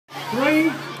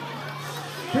3,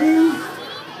 2,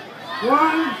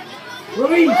 1,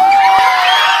 release.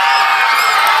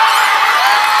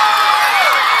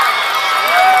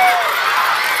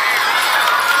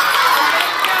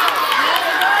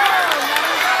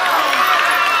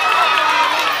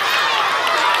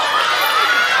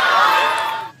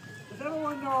 Does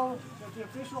everyone know that the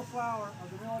official flower of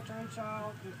the military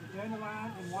child is the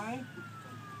dandelion and why?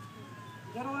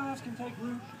 Dandelions can take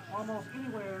root almost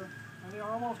anywhere, and they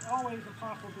are almost always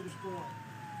impossible to destroy.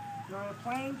 They are a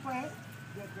plain plant,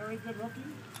 yet very good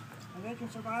looking, and they can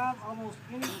survive almost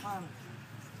any climate.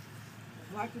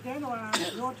 Like the dandelion,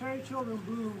 military children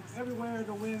bloom everywhere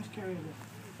the winds carry them.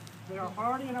 They are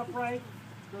hardy and upright,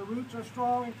 their roots are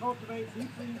strong and cultivate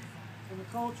deeply in the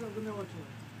culture of the military.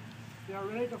 They are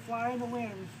ready to fly in the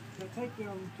winds that take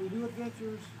them to new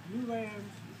adventures, new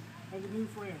lands, and to new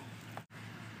friends.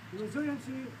 The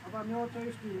resiliency of our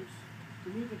military students to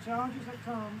meet the challenges that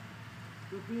come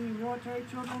with being military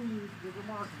children and youth is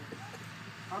remarkable.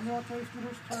 Our military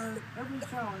students turn every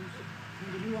challenge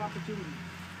into new opportunities.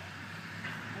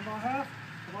 On behalf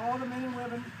of all the men and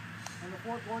women in the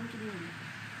Fort Gordon community,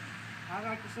 I'd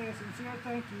like to say a sincere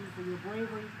thank you for your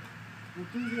bravery,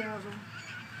 enthusiasm,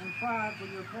 and pride for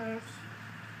your parents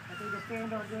as they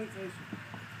defend our great nation.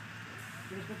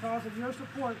 It is because of your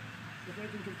support that they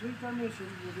can complete their mission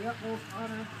with the utmost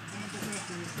honor and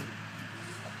professionalism.